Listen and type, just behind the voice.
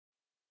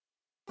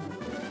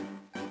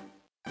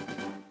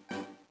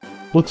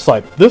Looks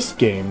like this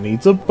game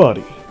needs a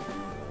buddy.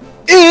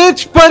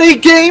 It's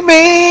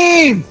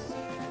BuddyGaming!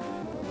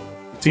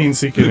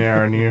 Teen-seeking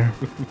Aaron here.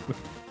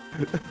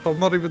 I'm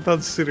not even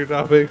done sitting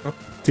up here.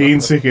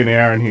 Teen-seeking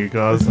Aaron here,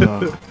 guys.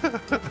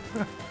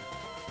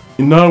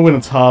 You know when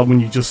it's hard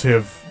when you just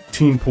have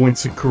 10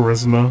 points in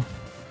charisma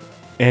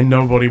and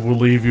nobody will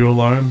leave you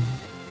alone?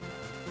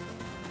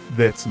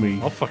 That's me.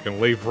 I'll fucking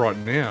leave right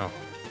now.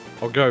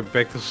 I'll go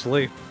back to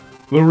sleep.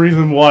 The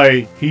reason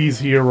why he's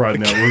here right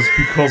now is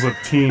because of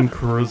 10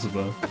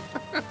 charisma.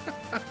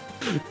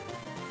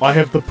 I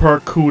have the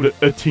perk called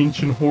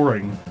attention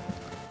whoring.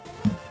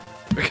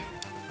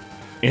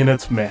 And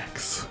it's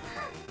max.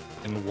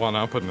 And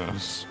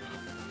one-upperness.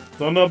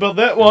 Don't know about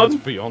that one.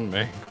 It's beyond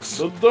max.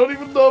 Don't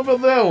even know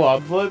about that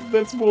one.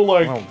 That's more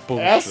like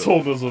bullshit.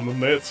 assholism,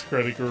 and that's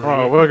critical.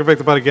 Alright, welcome back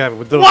to BuddyGaming.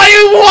 We're doing. Why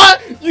you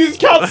what? You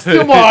can't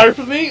steal my art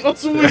from me.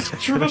 That's always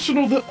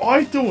traditional that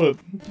I do it.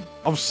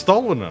 I've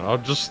stolen it. I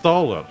just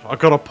stole it. I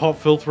got a pop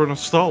filter and I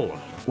stole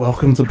it.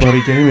 Welcome to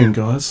BuddyGaming,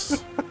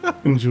 guys.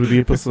 Enjoy the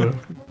episode.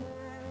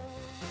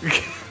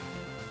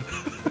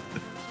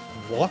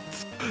 What?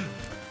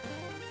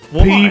 P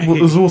Why?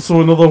 is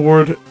also another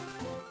word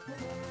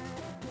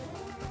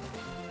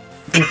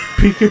for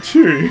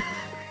Pikachu.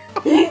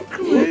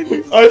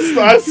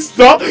 I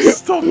stopped.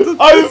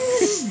 I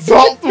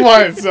stopped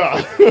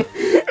myself, and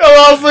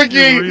I was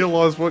thinking. You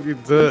realise what you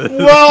did.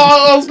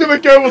 Well, I was gonna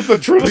go with the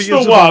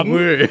traditional one.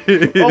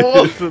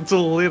 It's a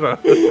letter.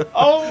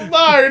 Oh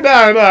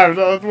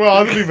no! Well,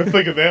 I didn't even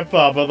think of that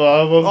part, but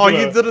I was. Oh,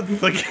 you didn't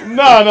think.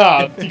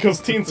 No,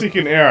 because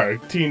 10-second arrow,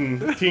 10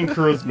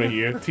 charisma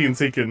here,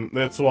 10-second.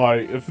 That's why.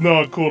 If no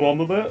one caught on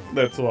to that,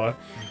 that's why.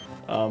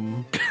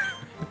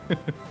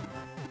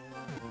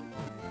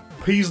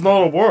 P's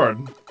not a word.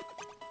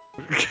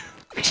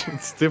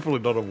 It's definitely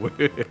not a word.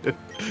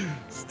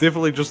 It's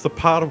definitely just a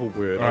part of a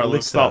word. Alright,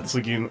 let's start this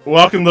again.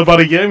 Welcome to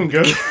BuddyGaming,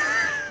 guys.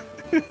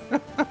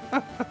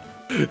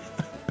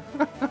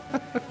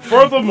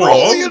 Furthermore,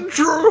 roll the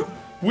intro.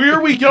 Where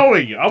are we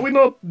going? Are we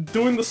not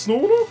doing the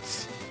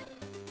Snorlax?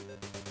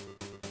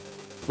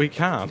 We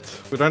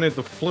can't. We don't have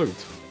the flute.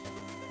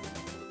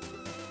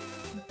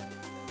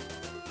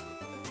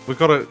 We've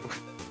got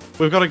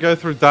to go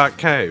through Dark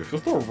Cave.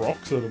 Just throw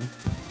rocks at him.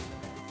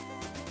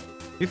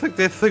 You think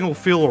that thing will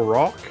feel a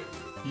rock?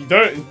 You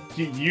don't.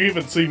 You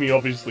even see me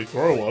obviously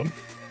throw one.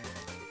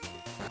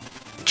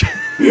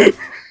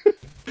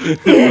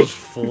 It just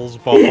falls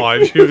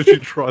behind you as you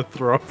try and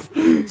throw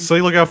it.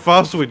 See, look how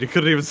fast it went. You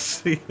couldn't even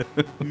see it.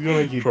 You're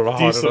gonna get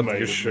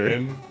decimated,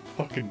 man.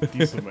 Fucking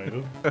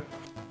decimated.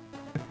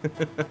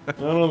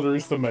 Don't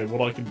underestimate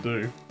what I can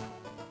do.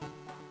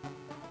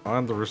 I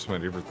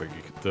underestimate everything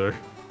you can do.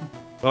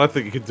 I don't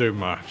think you can do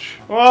much.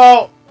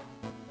 Well,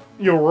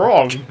 you're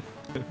wrong.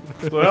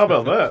 So how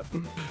about that?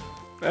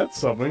 That's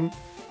something.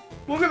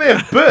 Look at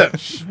that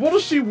bitch! What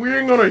is she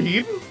wearing on her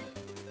head?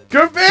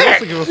 Go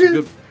back! We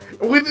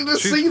didn't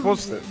see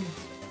this.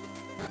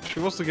 She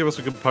wants to give us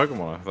a good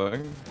Pokemon, I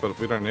think, but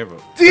we don't have it.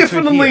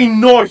 Definitely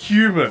not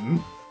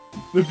human,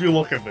 if you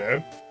look at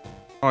that.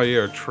 Oh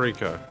yeah, a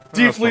Trico.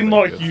 Definitely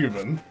not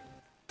human.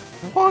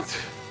 What?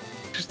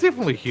 She's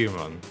definitely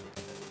human.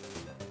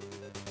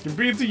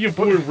 Compared to your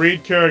boy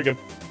Red carrying a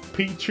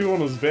Pichu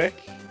on his back?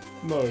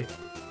 No.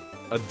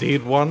 A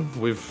dead one?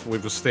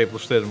 We've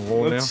established that in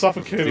law now. It's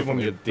suffocated on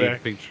your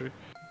dead back. Pichu.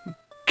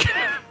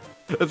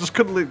 It just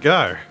couldn't let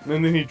go.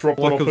 And then he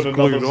dropped it off in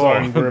another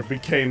zone where it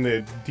became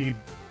that dead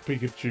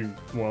Pikachu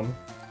one.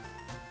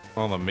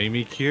 Oh, the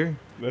Mimikyu?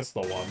 That's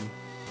the one.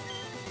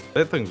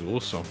 That thing's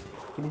awesome.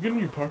 Did we get a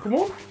new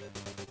Pokemon?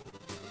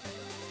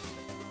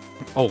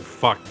 Oh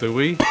fuck, do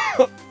we?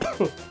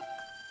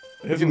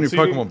 We get a new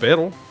Pokemon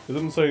battle. It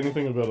didn't say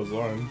anything about a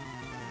zone.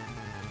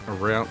 A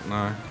route?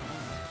 No.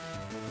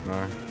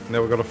 No.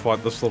 Now we've got to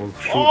fight this little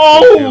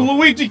Oh,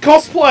 Luigi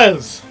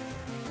cosplayers!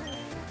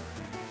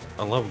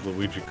 I love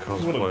Luigi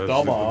cosplayers. What a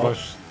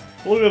dumbass.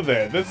 Look at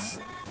that, that's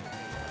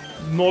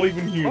not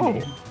even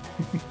human. Oh.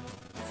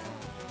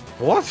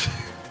 What?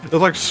 They're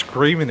like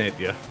screaming at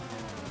you. It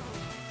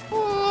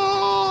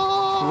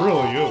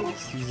really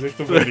is. He's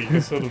activating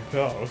his sort of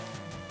power.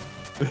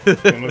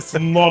 And it's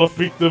not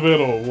effective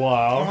at all,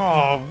 wow.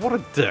 Oh, what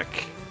a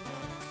dick.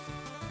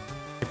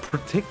 He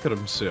protected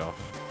himself.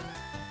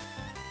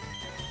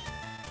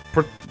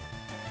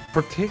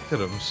 Protected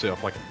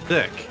himself like a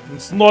dick.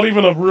 It's not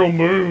even a real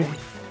move.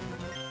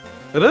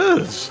 It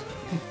is.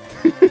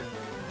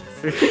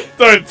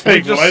 Don't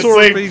take what I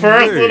say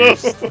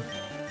personal.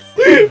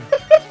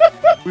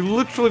 We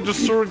literally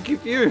just saw it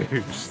get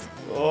used.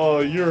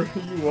 Oh, you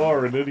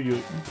are an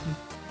idiot.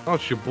 Oh,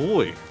 it's your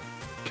boy,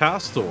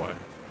 Castaway.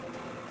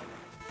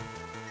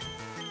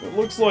 It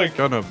looks like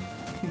gonna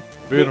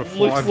burn a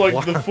fly. Looks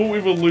like the full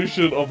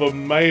evolution of a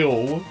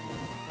male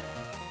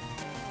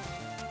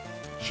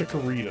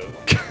Chikorita.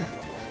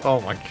 Oh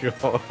my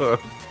god.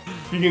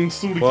 You can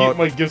sort of keep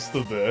my guess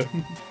to there.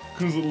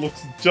 Because it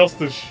looks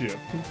just as shit.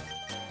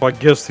 By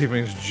guess he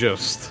means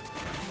just.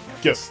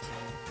 Guessed.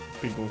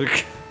 People.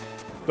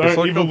 Don't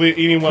like even let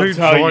anyone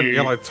tell you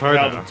how to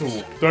toenails.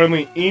 talk. Don't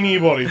let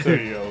anybody tell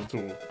you how to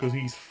talk, because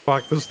he's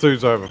Fuck, this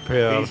dude's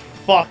overpowered. He's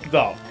fucked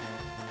up.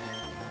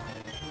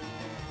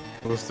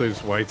 This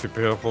dude's way too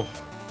powerful.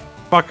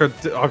 Fuck,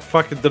 I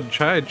fucking didn't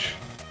change.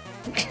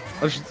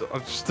 I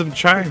just didn't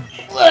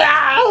change.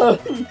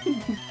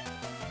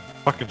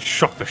 Fucking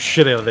shocked the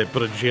shit out of that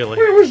bit of jelly.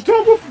 When he was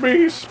done with me,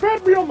 he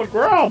spat me on the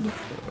ground.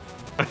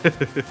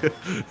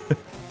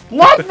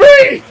 Love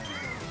me!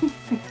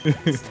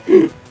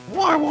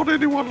 Why won't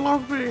anyone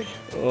love me?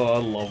 Oh, I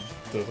love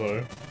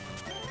Ditto.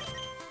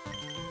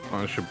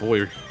 Oh, it's your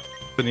boy,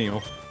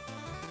 Benil.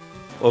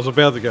 I was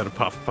about to go to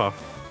Puff Puff.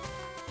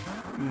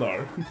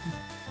 No.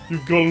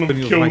 You've gotten him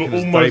Benil's killed making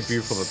his almost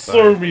debut for the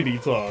so day. many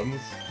times.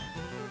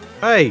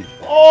 Hey!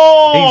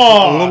 Oh!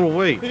 He's a little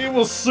weak. He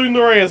was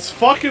tsundere as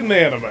fuck in the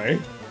anime.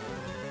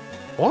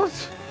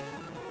 What?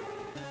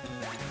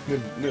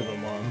 Never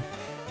mind.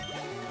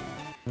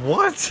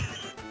 What?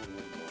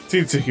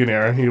 10-second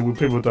error here when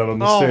people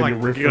don't understand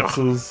your God.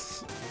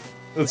 references.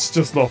 It's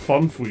just not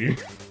fun for you.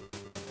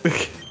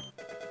 Fuck.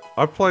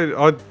 I played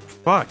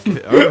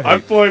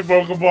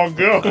Pokemon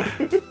Go.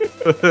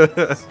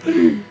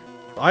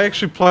 I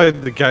actually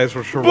played the games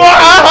for sure.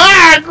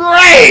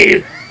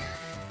 Great!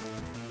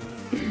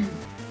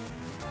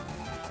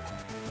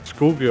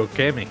 Schoolgirl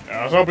Cammy.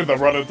 I was hoping to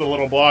run into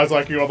little boys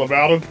like you on the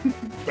mountain.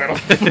 That'll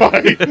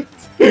fight.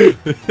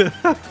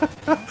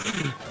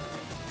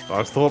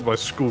 I thought my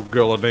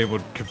schoolgirl name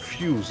would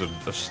confuse and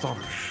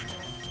astonish.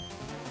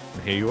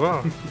 And here you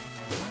are.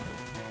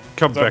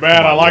 Come back.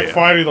 Man, I like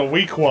fighting the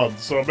weak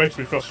ones, so it makes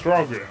me feel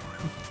stronger.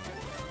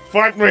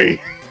 Fight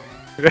me!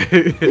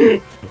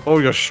 Oh,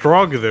 you're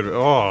stronger than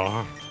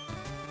oh.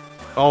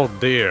 Oh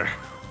dear.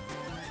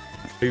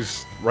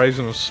 He's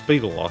raising his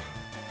speed a lot.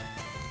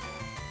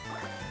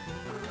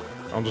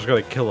 I'm just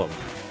gonna kill him.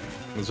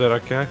 Is that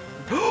okay?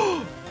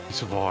 He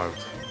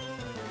survived.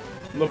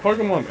 In the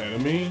Pokemon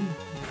anime,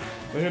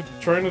 they had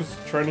trainers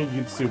training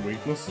against their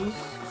weaknesses,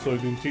 so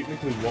then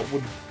technically what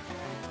would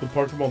the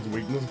Pokemon's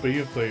weakness be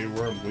if they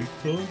weren't weak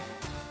to it?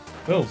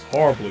 That was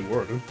horribly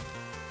worded.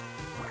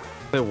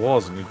 It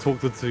was, and you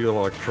talked into your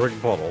like drink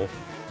bottle.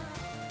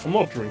 I'm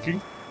not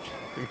drinking.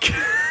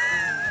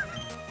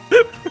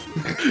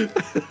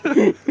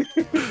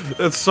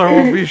 That's so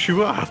obvious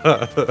you are.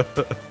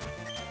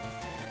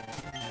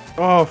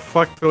 Oh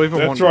fuck, do I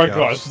even want That's right,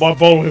 guys. My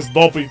bow has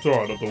not been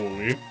thrown at the wall.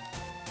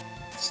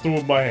 It's still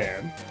in my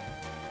hand.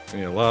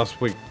 Yeah,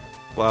 last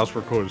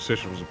recorded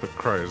session was a bit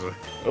crazy.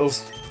 It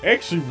was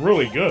actually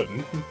really good.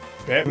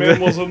 Batman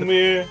was in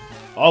there.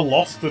 I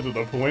lost it at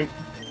a point,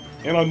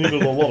 and I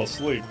needed a lot of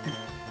sleep.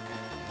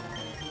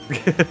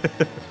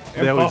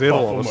 And Now Puff we did a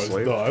Puff lot of almost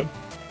sleep. died.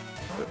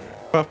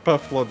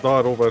 Puff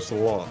died almost a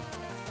lot.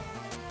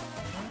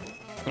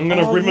 I'm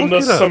gonna Oh,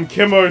 reminisce look at some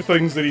Camo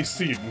things that he's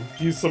seen.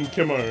 Here's some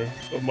Camo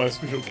of my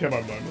special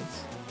Camo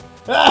moments.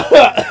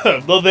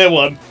 Not that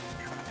one.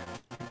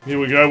 Here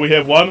we go, we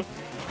have one.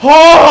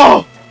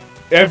 Oh!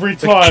 Every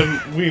time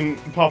when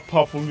Puff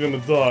Puff was gonna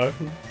die.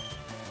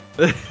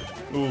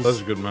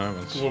 Those are good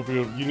moments.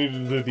 You need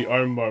to do the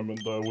own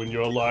moment though, when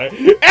you're like,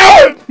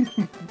 Aaron!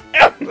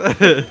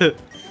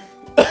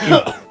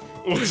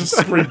 Or just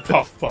scream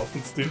Puff Puff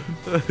instead.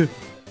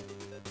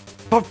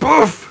 Puff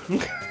Puff!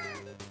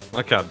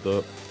 I can't do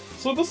it.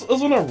 So this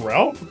isn't a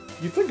route?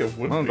 You think it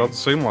would Well, it be? doesn't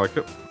seem like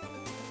it.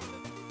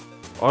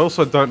 I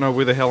also don't know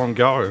where the hell I'm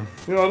going.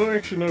 Yeah, I don't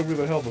actually know where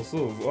the hell this is.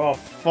 Oh,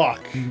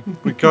 fuck.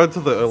 We go to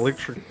the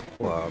electric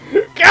club.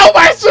 Kill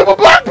my super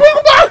black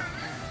Pokemon!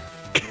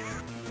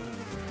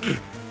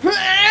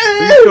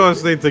 These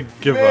guys need to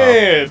give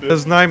up.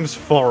 His name's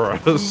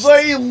Forrest.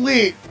 They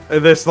lit.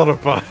 And that's not a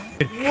bug.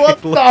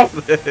 What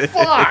the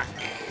fuck?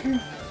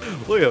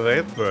 Look at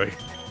that thing.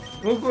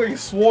 Looks like he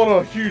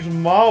swallowed a huge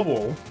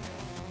marble.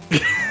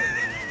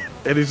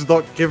 And he's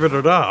not giving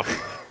it up.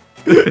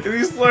 And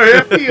he's so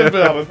happy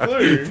about it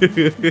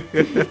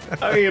too.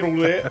 I handle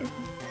that.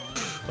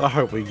 I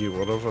hope we get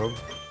one of them.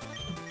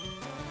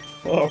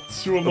 Oh,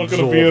 sure not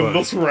gonna be in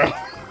this round.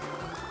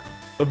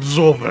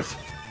 Absorb it.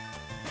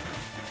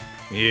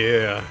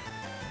 Yeah.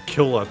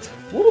 Kill it.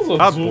 What is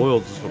Hard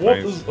boiled is what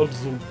is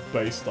absorb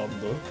based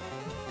under?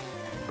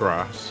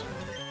 Grass.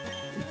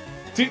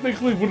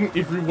 Technically, wouldn't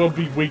everyone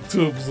be weak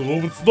to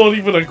absorb? It's not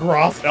even a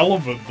grass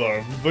element though,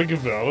 if you think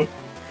about it.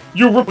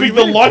 You're ripping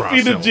the life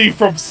energy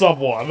from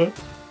someone.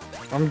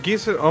 I'm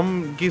guessing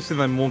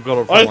they more got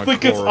it from I like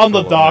think it's on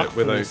the dark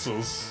where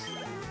forces.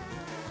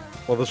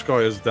 Well, this guy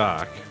is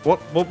dark.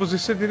 What was he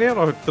sending out?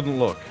 I didn't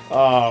look.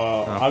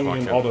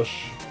 Onion fuck it.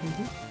 Oddish.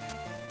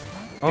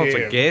 Oh, it's a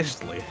Damn.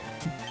 ghastly.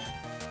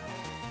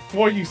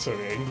 Why are you so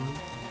angry?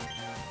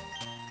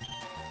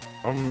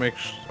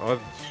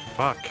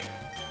 Fuck.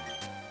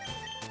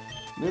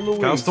 Remember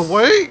when Cast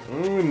away!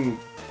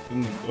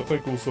 I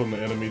think also in the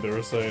anime they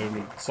were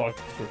saying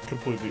psychics were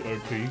completely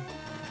OP.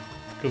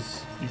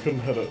 Because you couldn't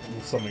hit it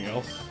with something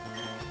else.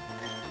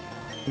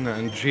 No,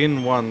 in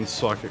Gen 1,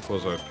 Psychic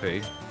was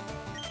OP.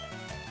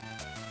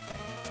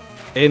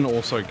 And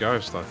also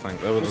Ghost, I think.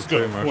 They were the Just two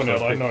gonna most point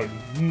out, OP. I know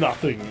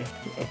nothing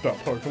about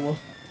Pokemon.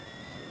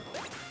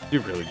 You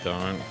really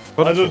don't.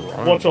 But I did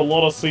watch a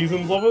lot of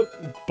seasons of it,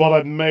 but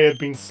I may have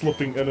been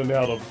slipping in and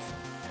out of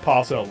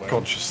Pass Out Land.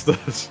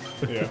 Consciousness.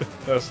 Yeah,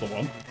 that's the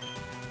one.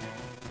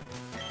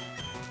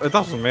 It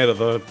doesn't matter,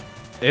 the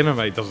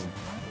anime doesn't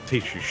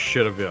teach you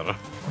shit about it.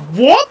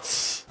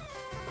 What?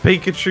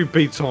 Pikachu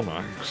beats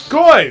Onyx.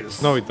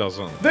 Guys! No, he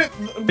doesn't.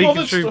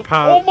 Pikachu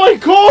oh my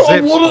god,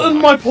 I want it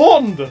in my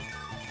pond!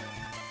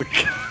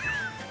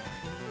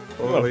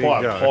 I'm gonna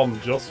buy a pond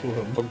just for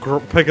him. I'll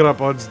pick it up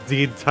on its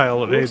dead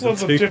tail and looks like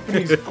the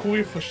Japanese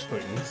koi fish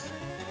things.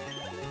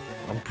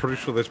 I'm pretty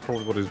sure that's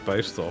probably what he's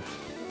based off.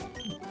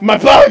 My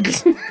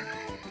bugs!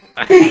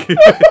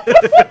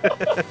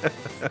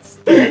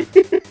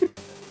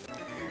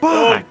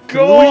 Oh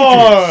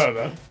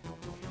god!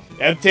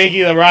 I'm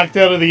taking the rock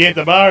down to the end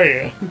of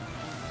Mario.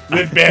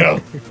 With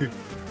battle.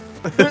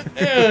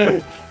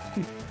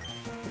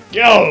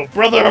 Yo,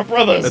 brother of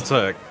brothers. It's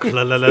a cloister.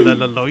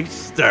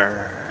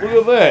 Look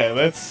at that.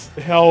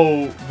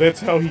 That's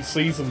how he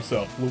sees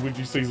himself.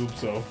 Luigi sees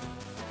himself.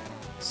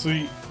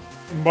 See,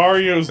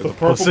 Mario's the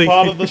purple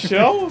part of the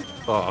shell?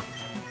 Oh.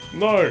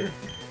 No.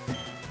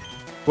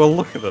 Well,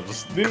 look at it.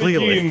 It's then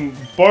clearly. Again,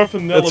 both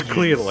analogies. It's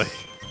clearly.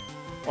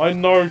 I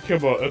know,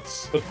 Kimbo.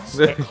 It's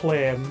a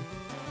clam.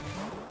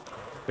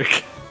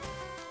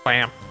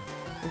 Bam.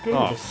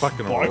 Oh,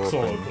 fucking spikes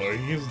on it though.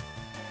 He has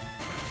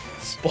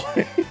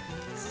spikes.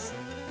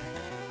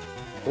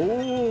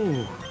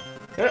 Ooh.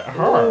 That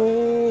hurt.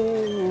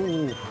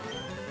 Ooh.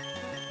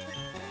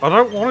 I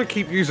don't want to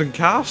keep using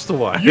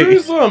Castaway.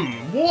 Use him!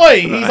 Why?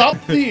 He's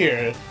up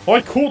there!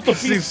 I caught the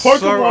best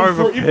Pokemon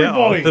for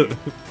everybody!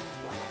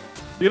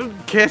 You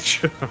didn't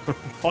catch him.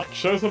 Fuck,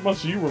 shows how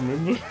much you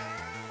remember.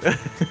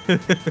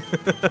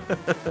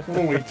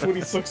 Oh wait,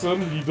 26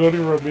 in, you don't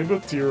even remember?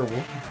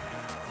 Terrible.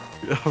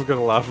 I'm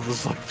gonna laugh at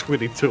this like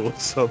 22 or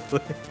something.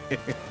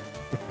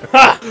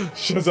 Ha!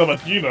 Shows how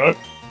much you know.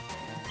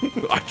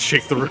 I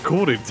checked the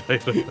recording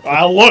data.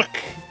 I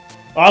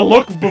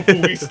look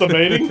before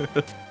estimating.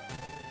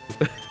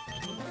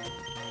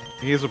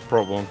 Here's a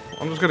problem.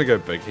 I'm just gonna go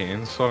big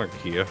hands. I don't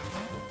care.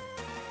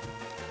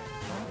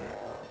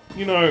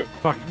 You know,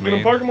 fuck, when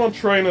a Pokemon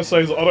trainer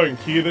says I don't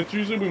care, that's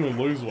usually when we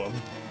lose one.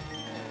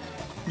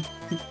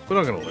 We're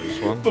not gonna lose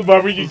one. The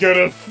moment you go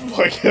to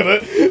fuck hit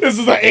it, this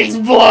is an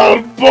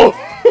explode! Boom!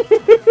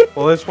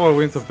 Well, that's why I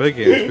went to big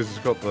hands, because he's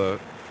got the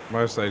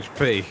most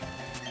HP.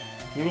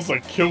 He just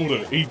like killed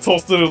it. He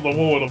tossed it in the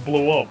wall and it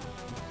blew up.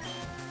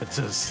 It's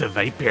a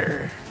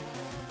Seviper.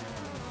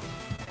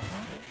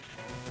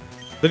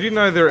 Did you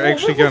know they're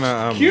actually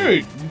gonna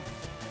cute.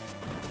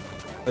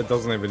 It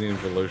doesn't have any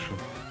evolution.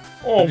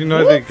 Oh, did you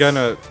know they're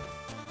gonna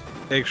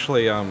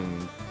actually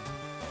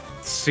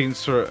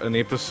censor an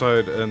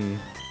episode and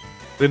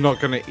they're not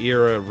gonna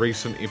air a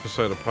recent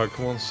episode of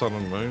Pokemon Sun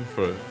and Moon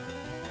for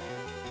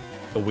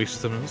the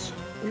Westerners?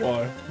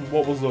 Why?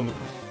 What was on it?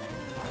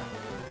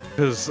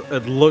 Because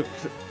it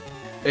looked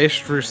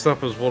Ash dressed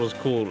up as what is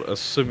called a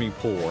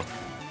Simipour.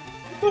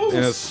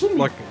 And it's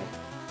like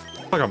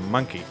a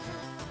monkey.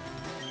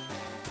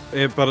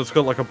 Yeah, but it's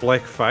got like a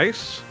black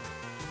face.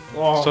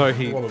 Oh, so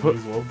he put.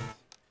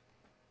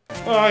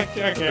 Oh,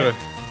 okay.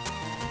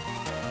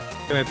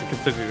 Gonna have to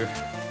continue.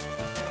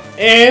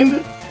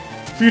 And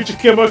future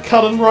Kimbo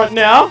cutting right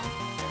now.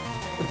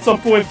 At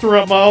some point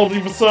throughout my old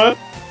episode,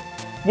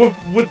 we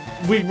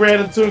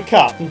ran into a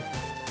cup,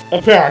 a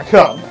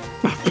paracup.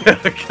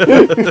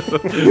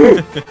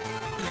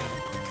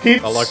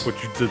 I like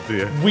what you did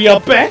there. We are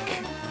back,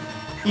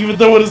 even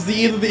though it is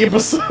the end of the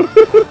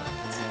episode.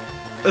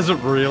 Is it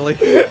really?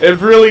 It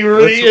really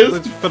is.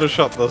 Let's finish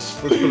up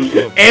this. Let's finish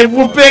up. And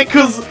we're back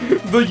because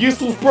the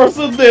useless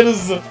person that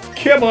is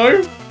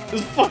Camo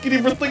is fucking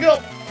everything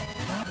up.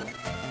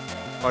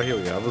 Oh, here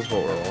we go. This is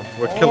what we're on.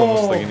 We're killing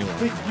this thing anyway.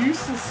 The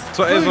useless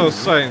So as I was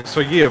saying, so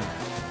yeah,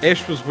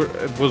 Ash was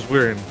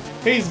wearing.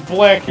 He's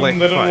black and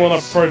they didn't want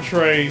to face.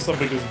 portray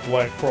something as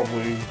black.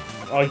 Probably.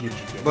 I get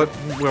you. But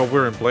well,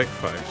 wearing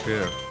blackface,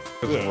 yeah,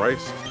 because it's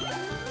racist.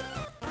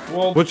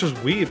 Well, which is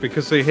weird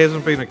because there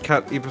hasn't been a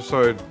cut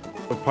episode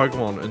of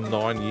Pokemon in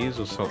 9 years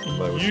or something.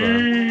 They were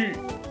saying.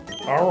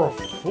 You are a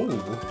fool.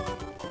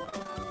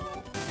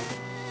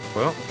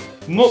 Well,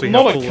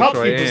 not a cut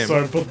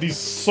episode, but there's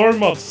so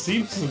much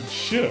sense and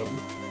shit.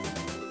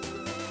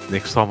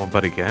 Next time on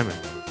BuddyGaming.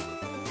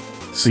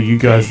 See you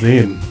guys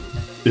then.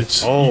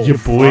 It's your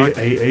boy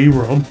AA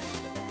Ron.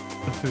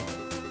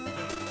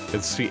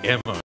 It's the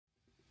Emma.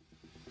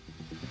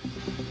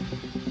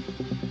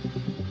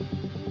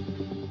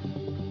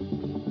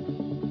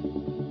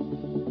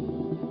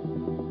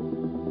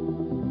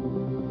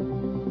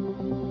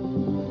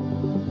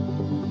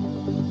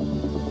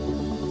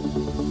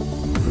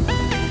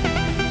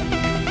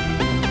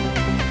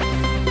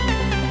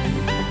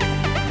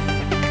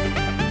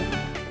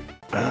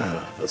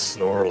 The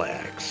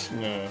Snorlax.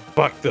 Yeah.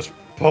 Fuck this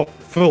pop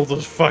filled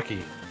as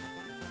fucky.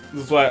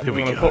 This is why I'm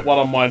gonna put one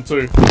on mine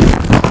too.